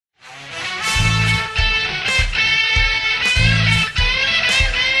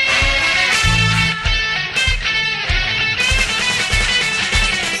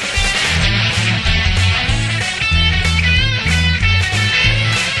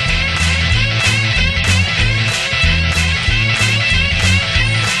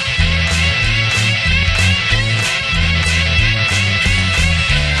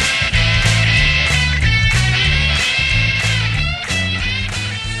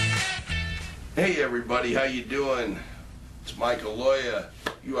Hey everybody, how you doing? It's Mike Aloia.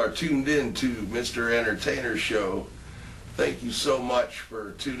 You are tuned in to Mr. Entertainer Show. Thank you so much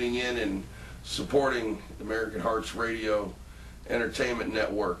for tuning in and supporting American Hearts Radio Entertainment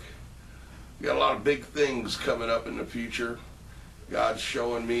Network. We got a lot of big things coming up in the future. God's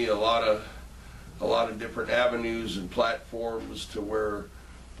showing me a lot of different avenues and platforms to where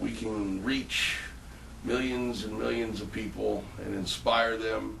we can reach millions and millions of people and inspire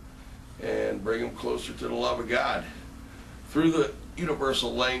them and bring them closer to the love of God through the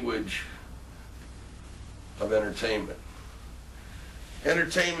universal language of entertainment.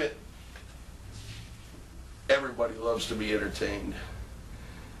 Entertainment, everybody loves to be entertained.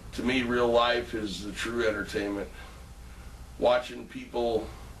 To me, real life is the true entertainment. Watching people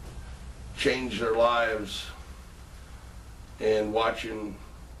change their lives and watching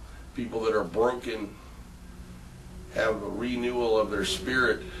people that are broken have a renewal of their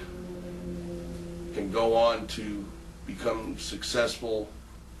spirit and go on to become successful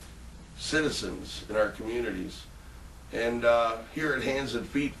citizens in our communities. And here at Hands and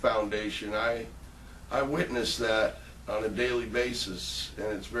Feet Foundation, I witness that on a daily basis, and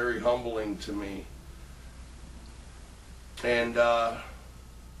it's very humbling to me. And I've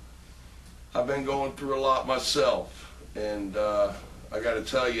been going through a lot myself, and I got to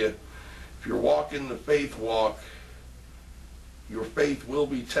tell you, if you're walking the faith walk, your faith will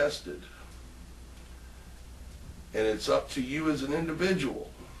be tested. And it's up to you as an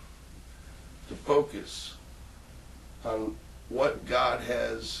individual to focus on what God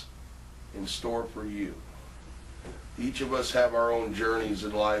has in store for you. Each of us have our own journeys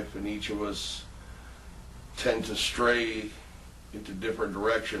in life, and each of us tend to stray into different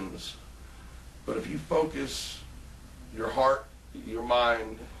directions. But if you focus your heart, your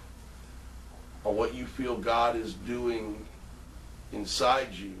mind on what you feel God is doing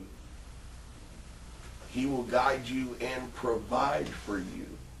inside you, He will guide you and provide for you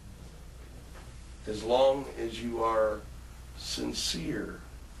as long as you are sincere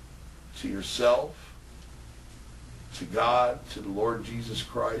to yourself, to God, to the Lord Jesus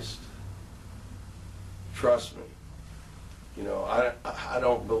Christ. Trust me. You know, I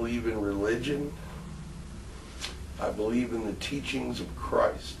don't believe in religion. I believe in the teachings of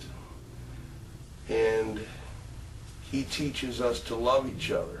Christ. And He teaches us to love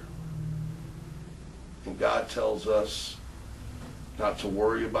each other. And God tells us not to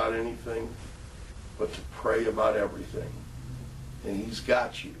worry about anything, but to pray about everything. And He's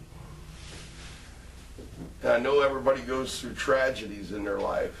got you. And I know everybody goes through tragedies in their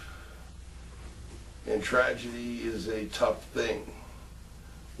life. And tragedy is a tough thing.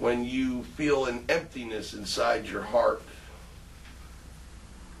 When you feel an emptiness inside your heart,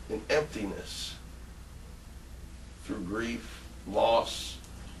 an emptiness through grief, loss,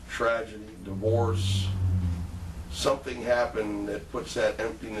 tragedy, divorce, something happened that puts that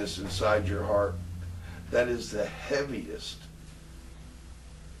emptiness inside your heart, that is the heaviest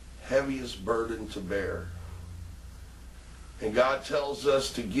burden to bear. And God tells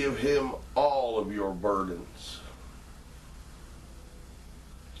us to give Him all of your burdens.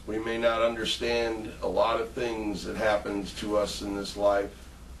 We may not understand a lot of things that happens to us in this life,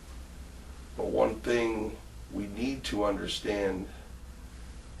 but one thing we need to understand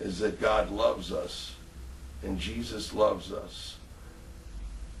is that God loves us and Jesus loves us.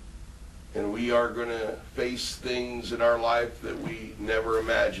 And we are going to face things in our life that we never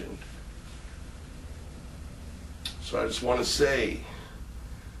imagined. So I just want to say,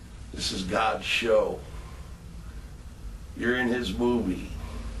 this is God's show. You're in His movie.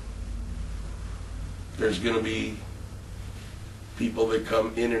 There's going to be people that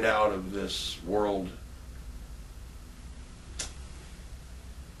come in and out of this world.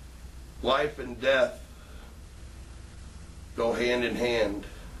 Life and death go hand in hand.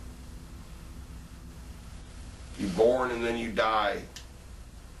 You're born and then you die.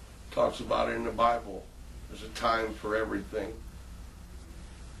 It talks about it in the Bible. There's a time for everything.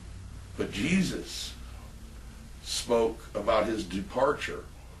 But Jesus spoke about His departure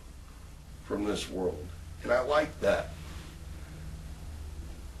from this world. And I like that.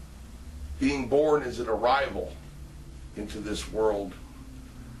 Being born is an arrival into this world.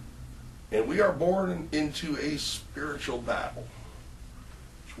 And we are born into a spiritual battle,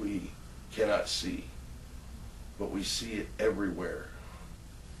 which we cannot see, but we see it everywhere,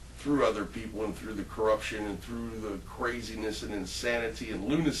 through other people and through the corruption and through the craziness and insanity and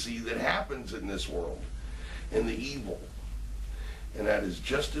lunacy that happens in this world, and the evil. And that is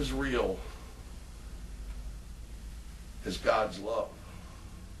just as real as God's love.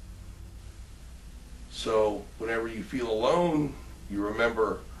 So whenever you feel alone, you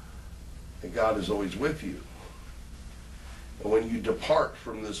remember and God is always with you. And when you depart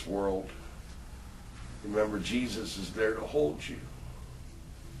from this world, remember Jesus is there to hold you.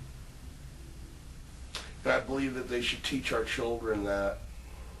 And I believe that they should teach our children that.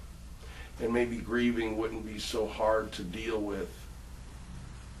 And maybe grieving wouldn't be so hard to deal with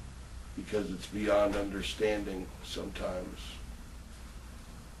because it's beyond understanding sometimes.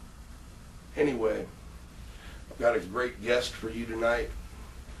 Anyway, I've got a great guest for you tonight.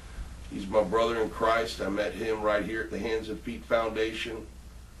 He's my brother in Christ. I met him right here at the Hands and Feet Foundation.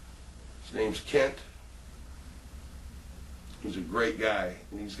 His name's Kent. He's a great guy,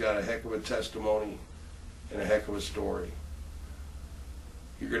 and he's got a heck of a testimony and a heck of a story.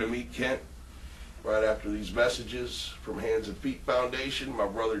 You're going to meet Kent right after these messages from Hands and Feet Foundation, my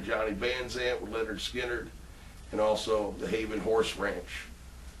brother Johnny Van Zant with Leonard Skinner, and also the Haven Horse Ranch.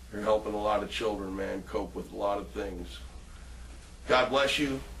 They're helping a lot of children, man, cope with a lot of things. God bless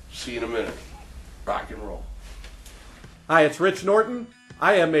you. See you in a minute. Rock and roll. Hi, it's Rich Norton.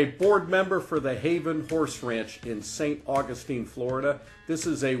 I am a board member for the Haven Horse Ranch in St. Augustine, Florida. This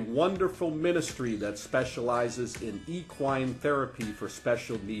is a wonderful ministry that specializes in equine therapy for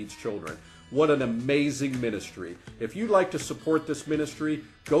special needs children. What an amazing ministry. If you'd like to support this ministry,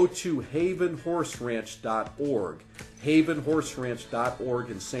 go to havenhorseranch.org, havenhorseranch.org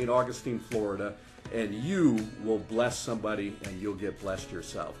in St. Augustine, Florida, and you will bless somebody and you'll get blessed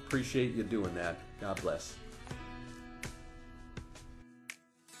yourself. Appreciate you doing that. God bless.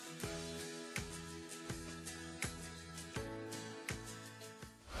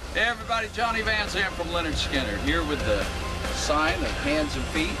 Hey everybody, Johnny Van Zant from Leonard Skinner here with the sign of Hands and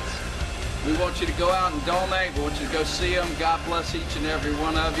Feet. We want you to go out and donate. We want you to go see them. God bless each and every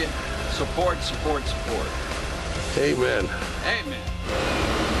one of you. Support, support, support. Amen. Amen.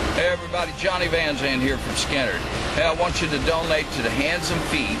 Hey everybody, Johnny Van Zant here from Skinner. Hey, I want you to donate to the Hands and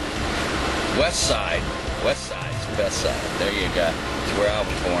Feet West Side. West Side's the best side. There you go. It's where I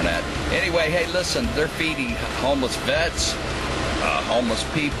was born at. Anyway, hey, listen, they're feeding homeless vets, homeless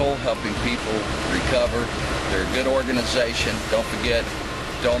people, helping people recover. They're a good organization. Don't forget,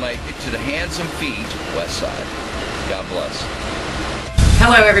 donate to the Hands and Feet West Side. God bless.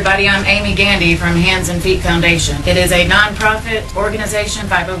 Hello everybody, I'm Amy Gandy from Hands and Feet Foundation. It is a non-profit organization,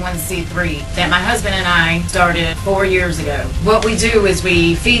 501c3, that my husband and I started 4 years ago. What we do is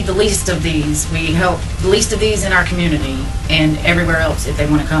we feed the least of these. We help the least of these in our community and everywhere else if they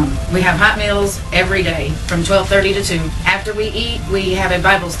want to come. We have hot meals every day from 12:30 to 2. After we eat, we have a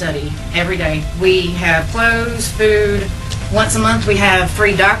Bible study every day. We have clothes, food. Once a month we have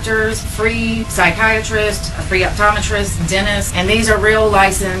free doctors, free psychiatrists, a free optometrist, dentists, and these are real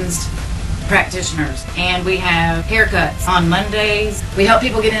licensed practitioners. And we have haircuts on Mondays. We help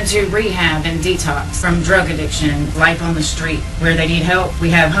people get into rehab and detox from drug addiction, life on the street, where they need help. We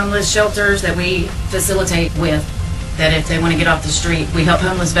have homeless shelters that we facilitate with, that if they want to get off the street, we help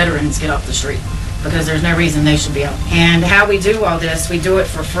homeless veterans get off the street, because there's no reason they should be out. And how we do all this, we do it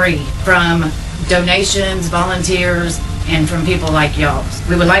for free, from donations, volunteers, and from people like y'all.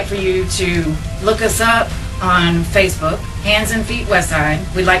 We would like for you to look us up on Facebook, Hands and Feet Westside.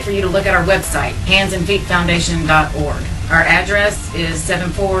 We'd like for you to look at our website, handsandfeetfoundation.org. Our address is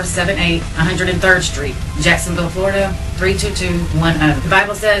 7478 103rd Street, Jacksonville, Florida, 32210. The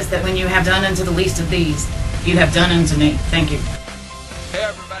Bible says that when you have done unto the least of these, you have done unto me. Thank you. Hey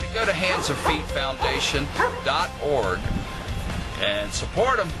everybody, go to handsandfeetfoundation.org and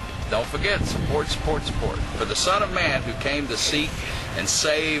support them. Don't forget, support, support, support. For the Son of Man who came to seek and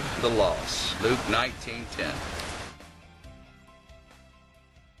save the lost. Luke 19:10.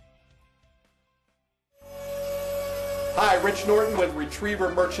 Hi, Rich Norton with Retriever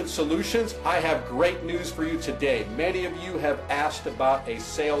Merchant Solutions. I have great news for you today. Many of you have asked about a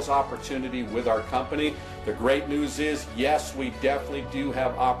sales opportunity with our company. The great news is, yes, we definitely do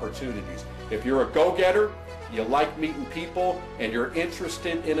have opportunities. If you're a go-getter, you like meeting people, and you're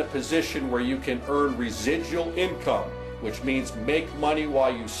interested in a position where you can earn residual income, which means make money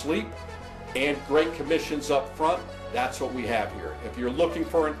while you sleep, and great commissions up front, that's what we have here. If you're looking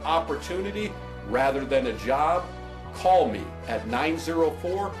for an opportunity rather than a job, call me at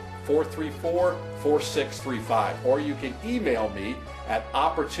 904-434-4635, or you can email me at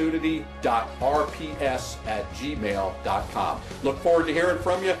opportunity.rps@gmail.com. Look forward to hearing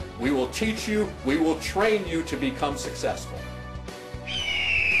from you. We will teach you, we will train you to become successful.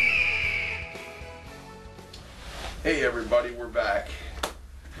 Hey everybody, we're back.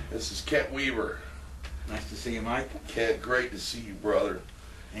 This is Kent Weaver. Nice to see you, Mike. Kent, great to see you, brother.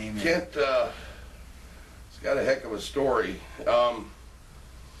 Amen. Kent, he's got a heck of a story.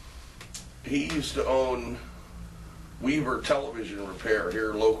 He used to own Weaver Television Repair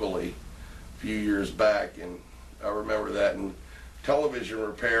here locally. few years back, and I remember that. And television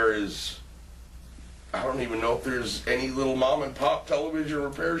repair is, I don't even know if there's any little mom and pop television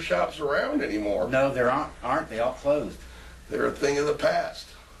repair shops around anymore. No, there aren't. They all closed. They're a thing of the past.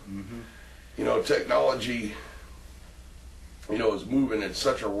 You know, technology, you know, is moving at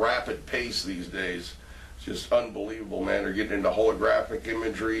such a rapid pace these days. It's just unbelievable, man. They're getting into holographic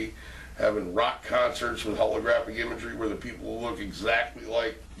imagery, having rock concerts with holographic imagery where the people look exactly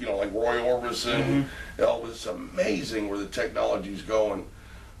like, you know, like Roy Orbison, Elvis. Amazing where the technology's going.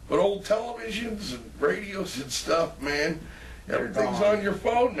 But old televisions and radios and stuff, man, everything's on your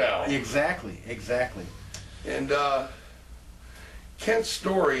phone now. Exactly. And Kent's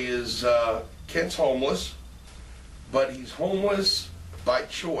story is, Kent's homeless, but he's homeless by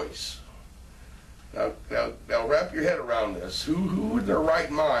choice. Now wrap your head around this. Who in their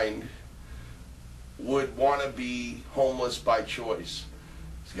right mind would want to be homeless by choice?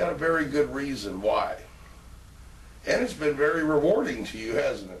 He's got a very good reason why. And it's been very rewarding to you,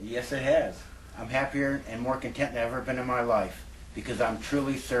 hasn't it? Yes, it has. I'm happier and more content than I've ever been in my life because I'm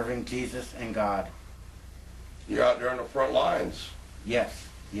truly serving Jesus and God. You're out there on the front lines. Yes.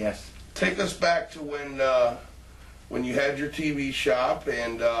 Take us back to when you had your TV shop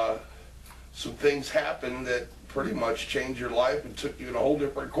and some things happened that pretty much changed your life and took you in a whole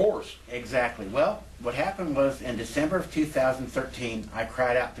different course. Exactly. Well, what happened was in December of 2013, I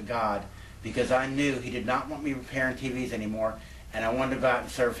cried out to God because I knew He did not want me repairing TVs anymore, and I wanted to go out and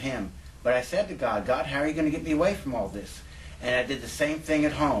serve Him. But I said to God, how are you going to get me away from all this? And I did the same thing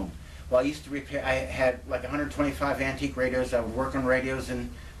at home. Well, I used to repair, I had like 125 antique radios. I would work on radios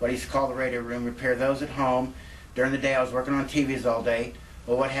in what I used to call the radio room, repair those at home. During the day, I was working on TVs all day.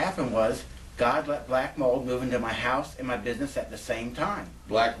 Well, what happened was, God let black mold move into my house and my business at the same time.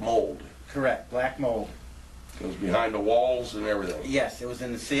 Black mold. Correct, black mold. It was behind the walls and everything. Yes, it was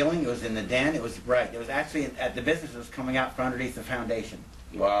in the ceiling, it was in the den, it was right. It was actually at the business, it was coming out from underneath the foundation.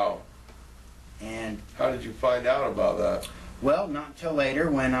 Wow. And how did you find out about that? Well, not until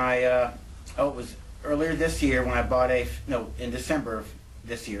later when it was earlier this year when I bought in December of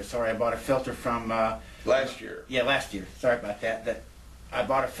this year, sorry, I bought a filter from... last year? Yeah, last year, sorry about that. I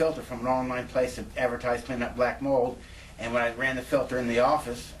bought a filter from an online place that advertised cleaning up black mold, and when I ran the filter in the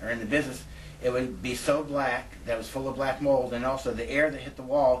office, or in the business, it would be so black that it was full of black mold, and also the air that hit the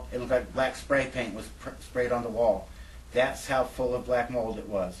wall, it looked like black spray paint was sprayed on the wall. That's how full of black mold it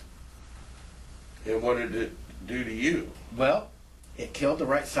was. And what did it do to you? Well, it killed the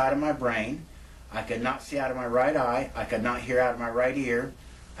right side of my brain. I could not see out of my right eye. I could not hear out of my right ear.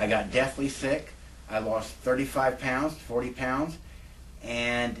 I got deathly sick. I lost 35 pounds, 40 pounds.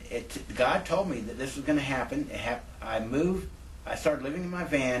 And God told me that this was going to happen. I started living in my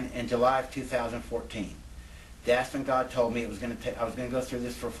van in July of 2014. That's when God told me I was going to go through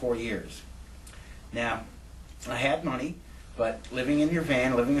this for 4 years. Now, I had money, but living in your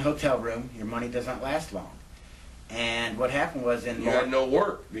van, living in a hotel room, your money does not last long. And what happened was you had no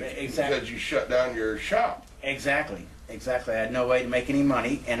work because you shut down your shop. Exactly. I had no way to make any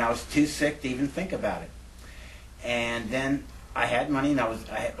money, and I was too sick to even think about it. And then I had money, and I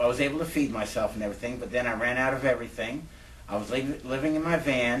was able to feed myself and everything, but then I ran out of everything. I was living in my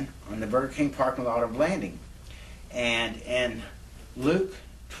van on the Burger King parking lot of Landing. And in Luke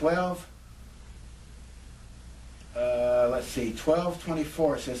 12,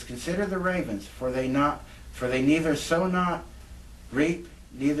 12:24, it says, "Consider the ravens, for they neither sow not, reap,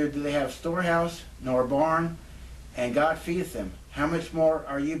 neither do they have storehouse nor barn, and God feedeth them. How much more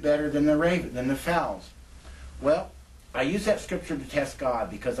are you better than the fowls?" Well, I used that scripture to test God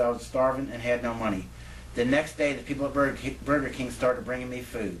because I was starving and had no money. The next day, the people at Burger King started bringing me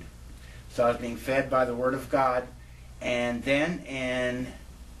food. So I was being fed by the Word of God. And then in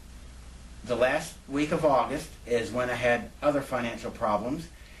the last week of August is when I had other financial problems.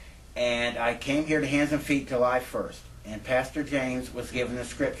 And I came here to Hands and Feet July 1st. And Pastor James was given the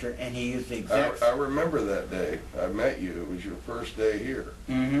scripture, and he used the exact... I remember that day. I met you. It was your first day here.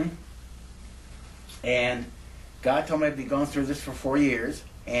 Mm-hmm. And God told me I'd be going through this for 4 years.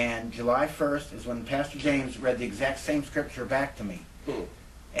 And July 1st is when Pastor James read the exact same scripture back to me.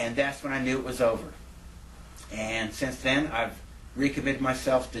 And that's when I knew it was over. And since then, I've recommitted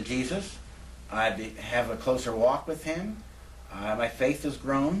myself to Jesus. I have a closer walk with Him. My faith has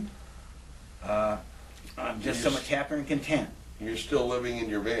grown. I'm just so much happier and content. You're still living in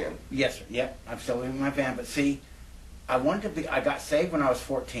your van? Yes, sir. Yep, I'm still living in my van. But see, I got saved when I was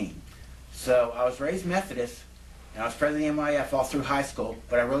 14. So I was raised Methodist, and I was president of the MIF all through high school,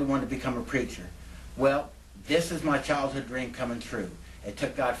 but I really wanted to become a preacher. Well, this is my childhood dream coming true. It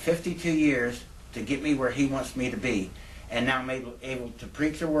took God 52 years to get me where He wants me to be. and now I'm able to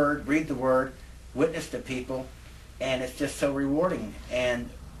preach the Word, read the Word, witness to people, and it's just so rewarding. And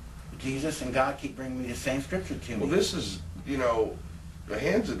Jesus and God keep bringing me the same scripture to me. Well, this is, you know, the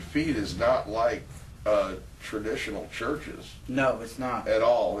Hands and Feet is not like traditional churches. No, it's not. At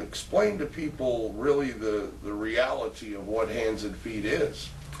all. Explain to people really the reality of what Hands and Feet is.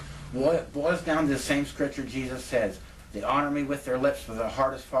 Well, it boils down to the same scripture Jesus says. They honor me with their lips, but their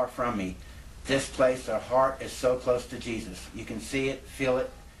heart is far from me. This place, their heart is so close to Jesus. You can see it, feel it,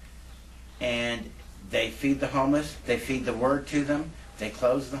 and they feed the homeless. They feed the Word to them. They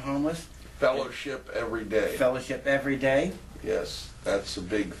clothe the homeless. Fellowship every day. Fellowship every day. Yes, that's a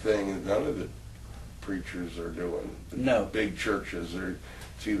big thing. None of the preachers are doing. The No. big churches are.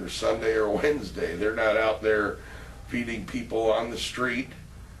 It's either Sunday or Wednesday. They're not out there feeding people on the street.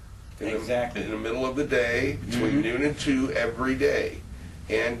 Exactly. In the middle of the day, between noon and 2 every day,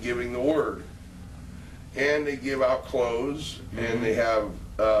 and giving the Word. And they give out clothes, and they have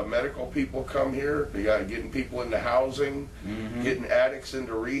medical people come here. They got getting people into housing, getting addicts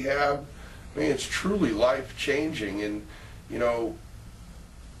into rehab. I mean, it's truly life-changing. And, you know,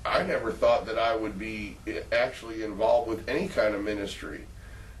 I never thought that I would be actually involved with any kind of ministry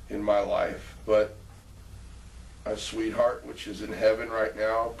in my life, but my sweetheart, which is in heaven right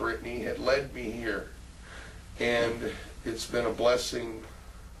now, Brittany, had led me here. And it's been a blessing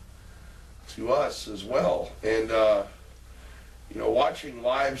to us as well. And, you know, watching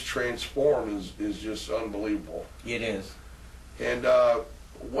lives transform is just unbelievable. It is. And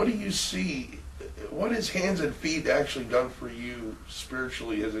what do you see? What has Hands and Feet actually done for you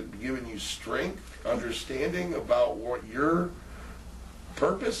spiritually? Has it given you strength, understanding about what your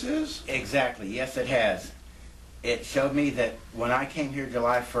purpose is? Exactly. Yes, it has. It showed me that when I came here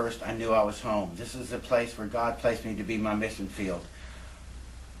July 1st, I knew I was home. This is the place where God placed me to be my mission field.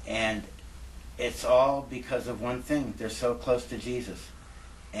 And it's all because of one thing. They're so close to Jesus.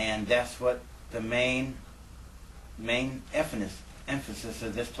 And that's what the main emphasis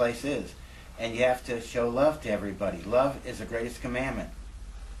of this place is. And you have to show love to everybody. Love is the greatest commandment.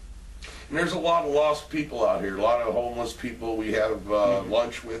 And there's a lot of lost people out here, a lot of homeless people we have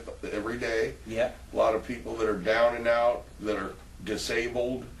lunch with every day. Yeah. A lot of people that are down and out, that are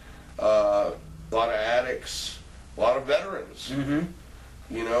disabled, a lot of addicts, a lot of veterans.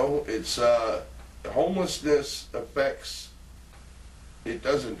 You know, it's homelessness affects, it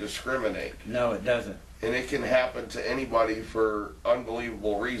doesn't discriminate. No, it doesn't. And it can happen to anybody for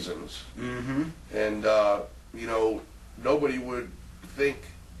unbelievable reasons. And, you know, nobody would think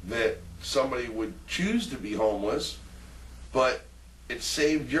that somebody would choose to be homeless, but it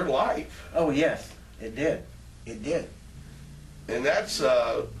saved your life. Oh, yes, it did. It did. And that's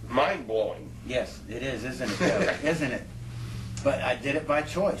mind-blowing. Yes, it is, isn't it, Joe? Isn't it? But I did it by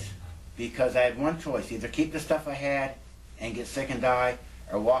choice, because I had one choice: either keep the stuff I had and get sick and die,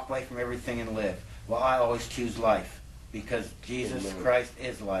 or walk away from everything and live. Well, I always choose life, because Jesus Amen. Christ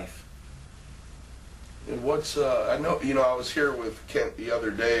is life. And what's, I know, you know, I was here with Kent the other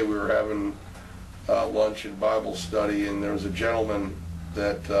day. We were having lunch and Bible study, and there was a gentleman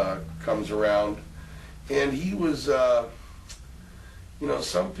that comes around, and he was, you know,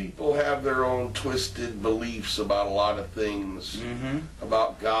 some people have their own twisted beliefs about a lot of things,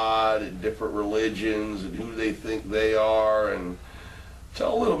 about God and different religions and who they think they are. And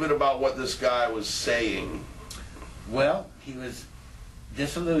tell a little bit about what this guy was saying. Well, he was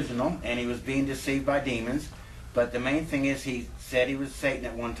disillusional, and he was being deceived by demons. But the main thing is, he said he was Satan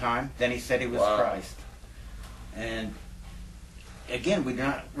at one time, then he said he was Christ. And again, we do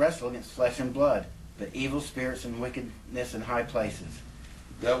not wrestle against flesh and blood, but evil spirits and wickedness in high places.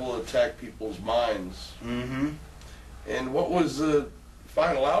 Devil attack people's minds. Mm-hmm. And what was the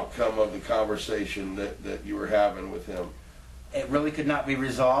final outcome of the conversation that you were having with him? It really could not be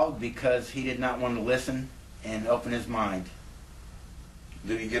resolved because he did not want to listen and open his mind.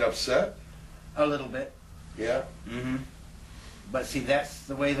 Did he get upset? A little bit. Yeah? Mm-hmm. But see, that's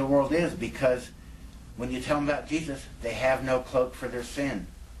the way the world is, because when you tell them about Jesus, they have no cloak for their sin,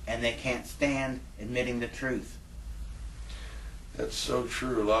 and they can't stand admitting the truth. That's so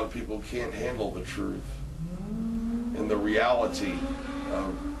true. A lot of people can't handle the truth and the reality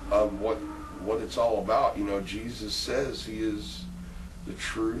of what it's all about. You know, Jesus says he is the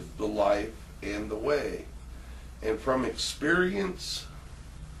truth, the life, and the way. And from experience,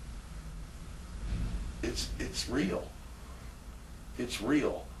 it's real. It's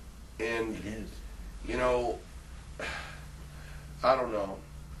real. And, It is. you know, I don't know.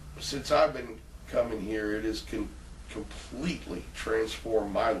 Since I've been coming here, it has completely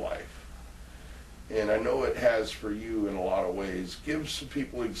transformed my life. And I know it has for you in a lot of ways. Give some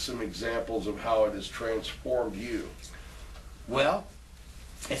people some examples of how it has transformed you. Well,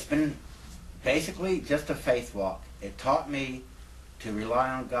 it's been basically just a faith walk. It taught me to rely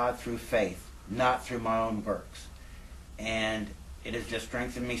on God through faith, not through my own works. And it has just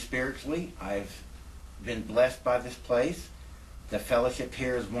strengthened me spiritually. I've been blessed by this place. The fellowship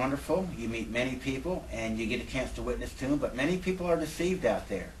here is wonderful. You meet many people and you get a chance to witness to them, but many people are deceived out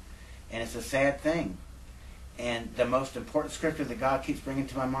there. And it's a sad thing. And the most important scripture that God keeps bringing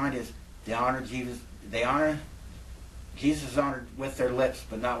to my mind is they honor Jesus. Jesus is honored with their lips,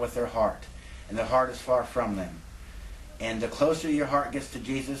 but not with their heart. And their heart is far from them. And the closer your heart gets to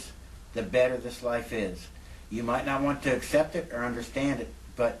Jesus, the better this life is. You might not want to accept it or understand it,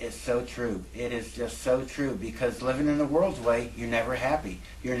 but it's so true. It is just so true, because living in the world's way, you're never happy.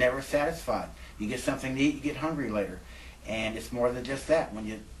 You're never satisfied. You get something to eat, you get hungry later. And it's more than just that. When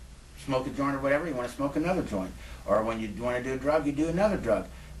you smoke a joint or whatever, you want to smoke another joint. Or when you want to do a drug, you do another drug.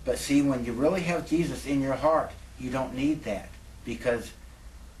 But see, when you really have Jesus in your heart, you don't need that. Because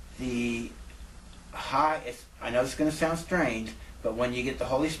the high, I know it's going to sound strange, but when you get the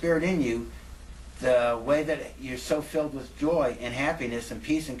Holy Spirit in you, the way that you're so filled with joy and happiness and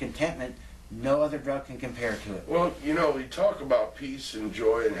peace and contentment, no other drug can compare to it. Well, you know, we talk about peace and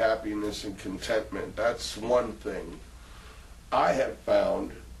joy and happiness and contentment. That's one thing. I have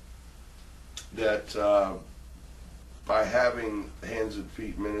found that by having Hands and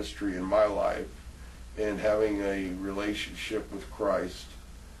Feet ministry in my life and having a relationship with Christ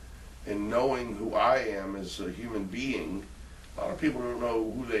and knowing who I am as a human being, a lot of people don't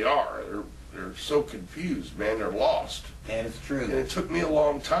know who they are. They're so confused, man. They're lost. That is true. And it took me a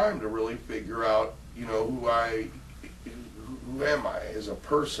long time to really figure out, you know, who am I as a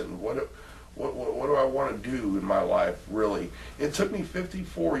person? What do I want to do in my life, really? It took me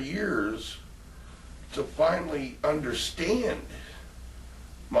 54 years to finally understand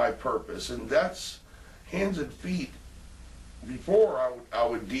my purpose, and that's Hands and Feet. Before I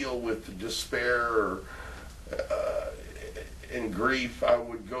would deal with despair or in grief, I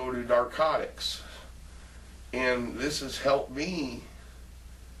would go to narcotics. And this has helped me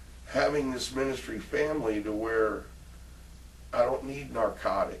having this ministry family to where I don't need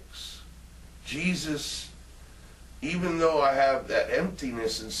narcotics. Jesus, even though I have that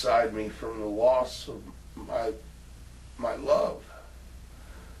emptiness inside me from the loss of my love,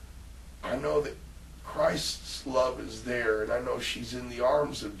 I know that Christ's love is there, and I know she's in the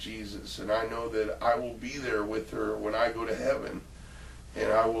arms of Jesus, and I know that I will be there with her when I go to heaven,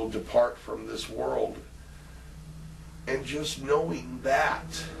 and I will depart from this world. And just knowing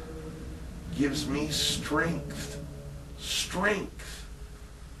that gives me strength,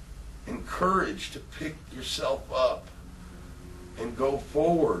 and courage to pick yourself up and go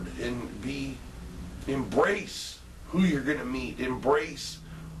forward and embrace who you're going to meet, embrace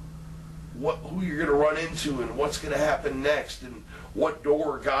who you're going to run into and what's going to happen next and what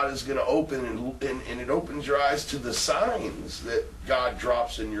door God is going to open, and it opens your eyes to the signs that God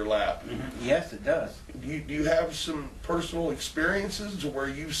drops in your lap. Mm-hmm. Yes, it does. Do you have some personal experiences where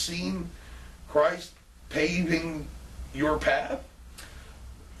you've seen Christ paving your path?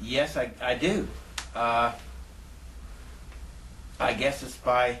 Yes, I do. I guess it's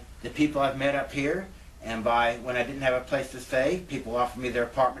by the people I've met up here, and by when I didn't have a place to stay, people offered me their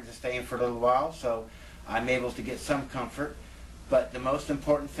apartment to stay in for a little while, so I'm able to get some comfort. But the most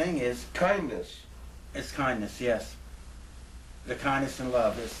important thing is kindness. It's kindness, yes. The kindness and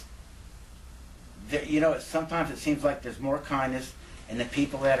love is. You know, sometimes it seems like there's more kindness in the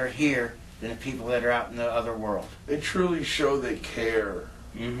people that are here than the people that are out in the other world. They truly show they care.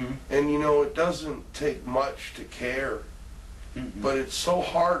 Mm-hmm. And you know, it doesn't take much to care. Mm-mm. But it's so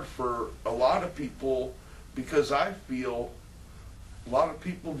hard for a lot of people, because I feel a lot of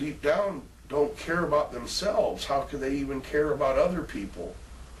people deep down don't care about themselves. How could they even care about other people?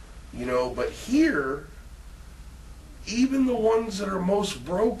 You know, but here, even the ones that are most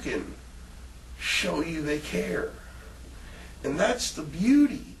broken show you they care. And that's the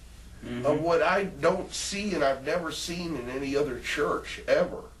beauty of what I don't see, and I've never seen in any other church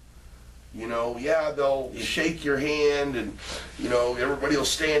ever. You know, yeah, they'll shake your hand, and, you know, everybody will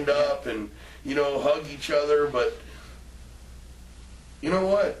stand up and, you know, hug each other, but you know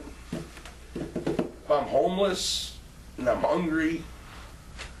what? If I'm homeless and I'm hungry,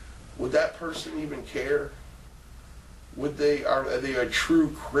 would that person even care? Would they? Are they a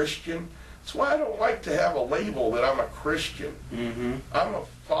true Christian? That's why I don't like to have a label that I'm a Christian. Mm-hmm. I'm a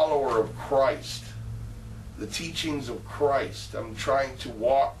follower of Christ, the teachings of Christ. I'm trying to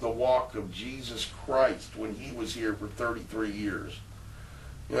walk the walk of Jesus Christ when he was here for 33 years.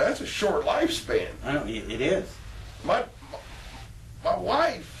 You know, that's a short lifespan. I know, it is. My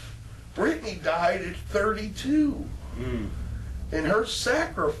wife, Brittany, died at 32. And her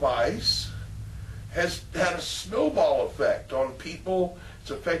sacrifice has had a snowball effect on people.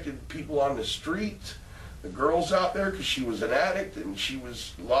 It's affected people on the street, the girls out there, because she was an addict, and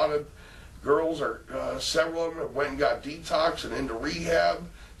a lot of girls several of them went and got detox and into rehab.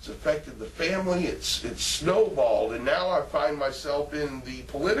 It's affected the family. It's snowballed, and now I find myself in the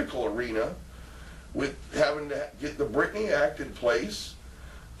political arena with having to get the Brittany Act in place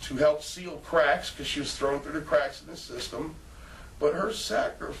to help seal cracks, because she was thrown through the cracks in the system. But her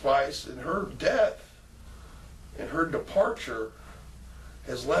sacrifice and her death and her departure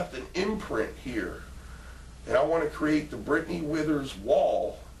has left an imprint here. And I want to create the Brittany Withers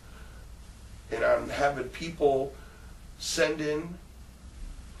Wall, and I'm having people send in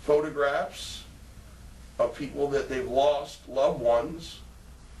photographs of people that they've lost loved ones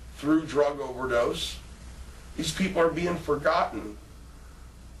through drug overdose. These people are being forgotten.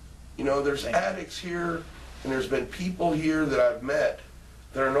 You know, there's addicts here, and there's been people here that I've met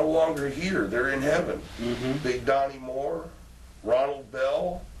that are no longer here. They're in heaven. Big Donnie Moore, Ronald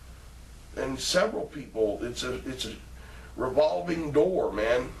Bell, and several people. It's a revolving door,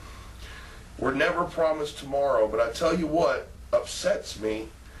 man. We're never promised tomorrow, but I tell you what upsets me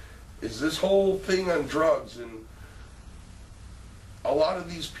is this whole thing on drugs, and a lot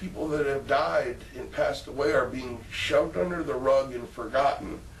of these people that have died and passed away are being shoved under the rug and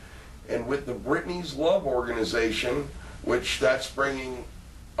forgotten. And with the Brittany's Love organization, which that's bringing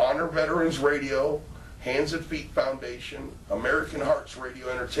Honor Veterans Radio, Hands and Feet Foundation, American Hearts Radio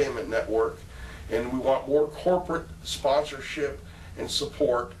Entertainment Network, and we want more corporate sponsorship and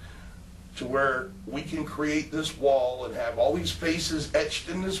support to where we can create this wall and have all these faces etched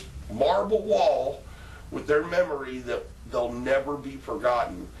in this marble wall with their memory that they'll never be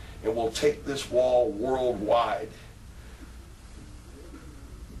forgotten, and we'll take this wall worldwide.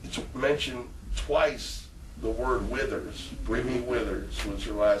 It's mentioned twice the word Withers. Brittany Withers was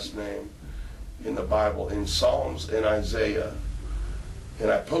her last name in the Bible, in Psalms and Isaiah.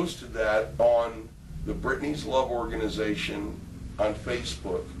 And I posted that on the Brittany's Love organization on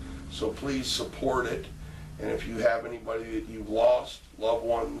Facebook. So please support it. And if you have anybody that you've lost, loved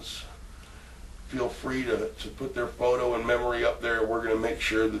ones, feel free to put their photo and memory up there. We're going to make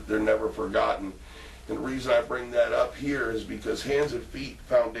sure that they're never forgotten. And the reason I bring that up here is because Hands and Feet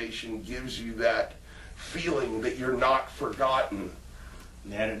Foundation gives you that feeling that you're not forgotten.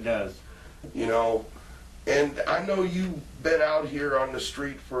 That it does. You know, and I know you've been out here on the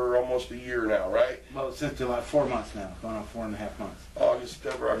street for almost a year now, right? Well, since July, 4 months now, going on 4.5 months. August,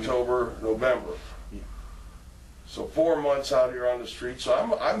 September, October, November. Yeah. So 4 months out here on the street.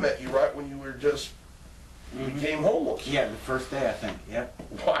 So I met you right when you were just became homeless. Yeah, the first day, I think. Yep.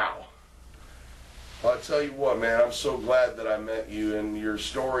 Wow. Well, I tell you what, man, I'm so glad that I met you, and your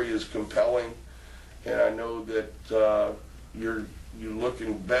story is compelling, and I know that you're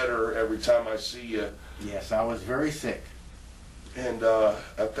looking better every time I see you. Yes, I was very sick. And I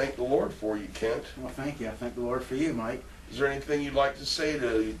thank the Lord for you, Kent. Well, thank you. I thank the Lord for you, Mike. Is there anything you'd like to say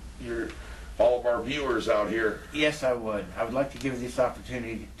to all of our viewers out here? Yes, I would. I would like to give you this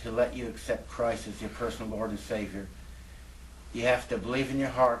opportunity to let you accept Christ as your personal Lord and Savior. You have to believe in your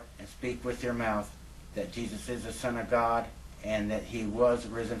heart and speak with your mouth that Jesus is the Son of God, and that He was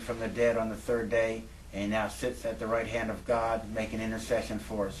risen from the dead on the third day, and now sits at the right hand of God making intercession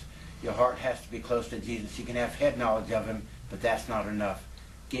for us. Your heart has to be close to Jesus. You can have head knowledge of Him, but that's not enough.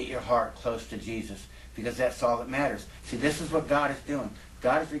 Get your heart close to Jesus, because that's all that matters. See, this is what God is doing.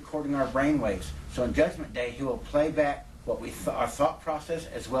 God is recording our brain waves. So on Judgment Day, He will play back what our thought process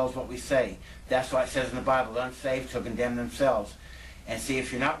as well as what we say. That's why it says in the Bible, the unsaved shall condemn themselves. And see,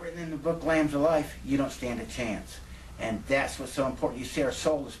 if you're not written in the book Lambs of Life, you don't stand a chance. And that's what's so important. You see, our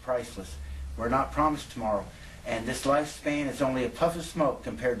soul is priceless. We're not promised tomorrow. And this lifespan is only a puff of smoke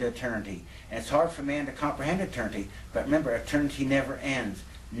compared to eternity. And it's hard for man to comprehend eternity. But remember, eternity never ends.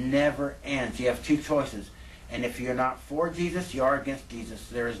 Never ends. You have two choices. And if you're not for Jesus, you are against Jesus.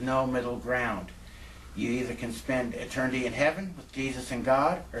 There is no middle ground. You either can spend eternity in heaven with Jesus and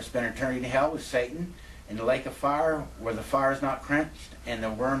God, or spend eternity in hell with Satan, in the lake of fire, where the fire is not quenched and the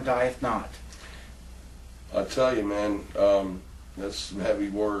worm dieth not. I tell you, man, that's some heavy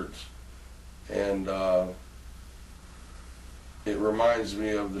words. And it reminds me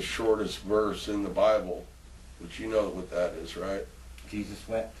of the shortest verse in the Bible, which you know what that is, right? Jesus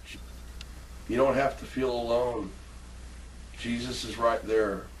wept. You don't have to feel alone. Jesus is right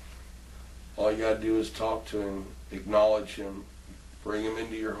there. All you got to do is talk to Him, acknowledge Him, bring Him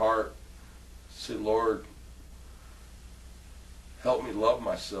into your heart. Say, Lord, help me love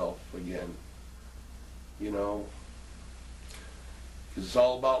myself again. You know, It's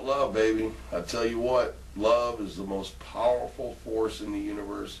all about love, baby. I tell you what, love is the most powerful force in the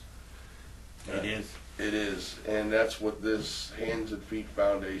universe. It is. It is, and that's what this Hands and Feet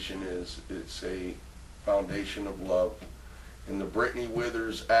Foundation is. It's a foundation of love. And the Brittany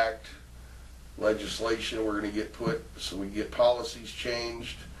Withers Act legislation we're going to get put so we get policies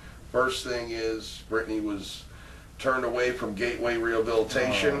changed. First thing is Brittany was turned away from Gateway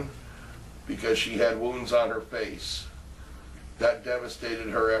Rehabilitation because she had wounds on her face. That devastated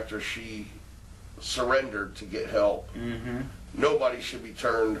her after she surrendered to get help. Nobody should be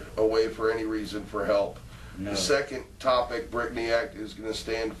turned away for any reason for help. No. The second topic Brittany Act is going to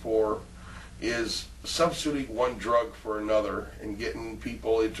stand for is substituting one drug for another and getting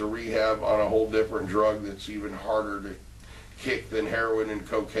people into rehab on a whole different drug that's even harder to kick than heroin and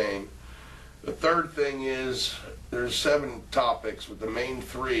cocaine. The third thing is there's 7 topics, but the main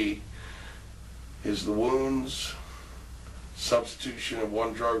 3 is the wounds, substitution of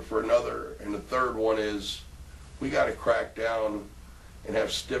one drug for another, and the third one is we got to crack down and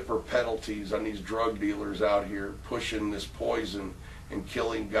have stiffer penalties on these drug dealers out here pushing this poison and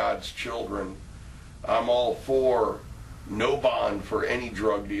killing God's children. I'm all for no bond for any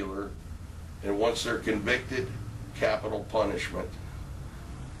drug dealer, and once they're convicted, capital punishment.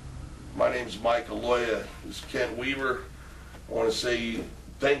 My name's Mike Aloia. This is Kent Weaver. I want to say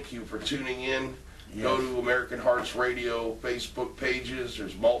thank you for tuning in. Yes. Go to American Hearts Radio Facebook pages.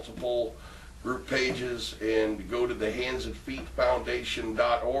 There's multiple group pages, and go to the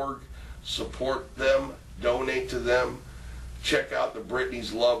handsandfeetfoundation.org. Support them, donate to them. Check out the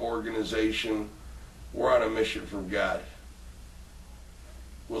Brittany's Love organization. We're on a mission from God.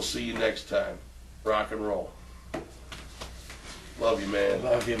 We'll see you next time. Rock and roll. Love you, man.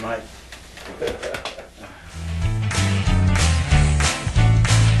 Love you, Mike.